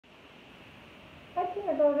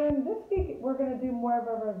kindergarten. This week we're going to do more of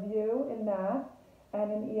a review in math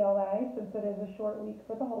and in ELA since it is a short week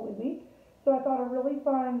for the Holy Week. So I thought a really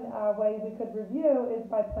fun way we could review is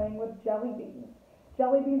by playing with jelly beans.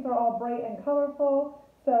 Jelly beans are all bright and colorful,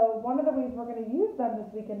 so one of the ways we're going to use them this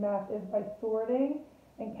week in math is by sorting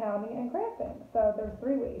and counting and graphing. So there's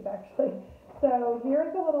 3 ways actually. So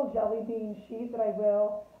here's a little jelly bean sheet that I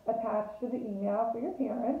will attach to the email for your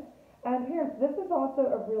parents. And parents, this is also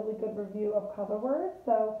a really good review of color words,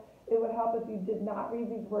 so it would help if you did not read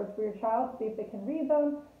these words for your child, see if they can read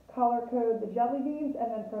them, color code the jelly beans, and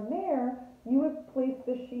then from there, you would place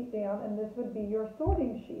this sheet down, and this would be your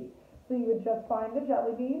sorting sheet. So you would just find the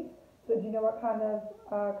jelly beans. So do you know what kind of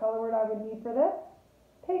color word I would need for this?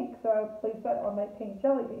 Pink, so I would place that on my pink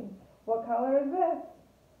jelly bean. What color is this?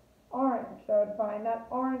 Orange, so I would find that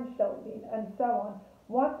orange jelly bean, and so on.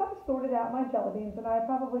 Once I've sorted out my jelly beans, and I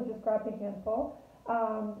probably just grabbed a handful,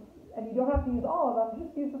 and you don't have to use all of them,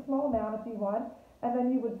 just use a small amount if you want, and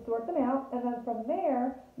then you would sort them out, and then from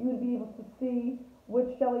there, you would be able to see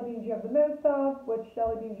which jelly beans you have the most of, which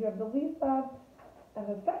jelly beans you have the least of, and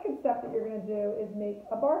the second step that you're going to do is make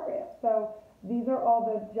a bar graph. So these are all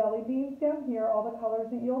the jelly beans down here, all the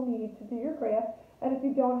colors that you'll need to do your graph, and if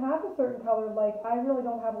you don't have a certain color, like I really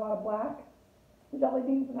don't have a lot of black jelly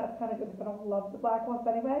beans, and that's kind of good because I don't love the black ones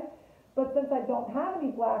anyway. But since I don't have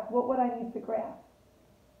any black, what would I need to graph?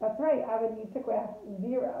 That's right, I would need to graph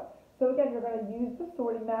 0. So again, you're going to use the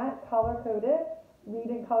sorting mat, color code it,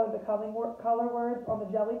 read and color the color words on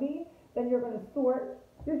the jelly bean. Then you're going to sort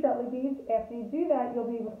your jelly beans. After you do that,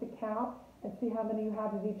 you'll be able to count and see how many you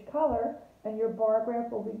have of each color, and your bar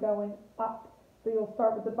graph will be going up. So you'll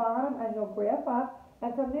start with the bottom and you'll graph up.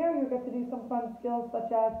 And from there, you'll get to do some fun skills such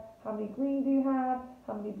as how many green do you have,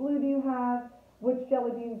 how many blue do you have, which jelly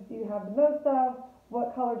beans do you have the most of,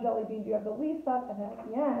 what color jelly bean do you have the least of, and then at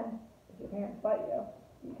the end, if your parents let you,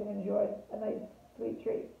 you can enjoy a nice sweet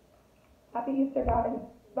treat. Happy Easter, guys.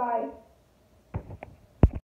 Bye.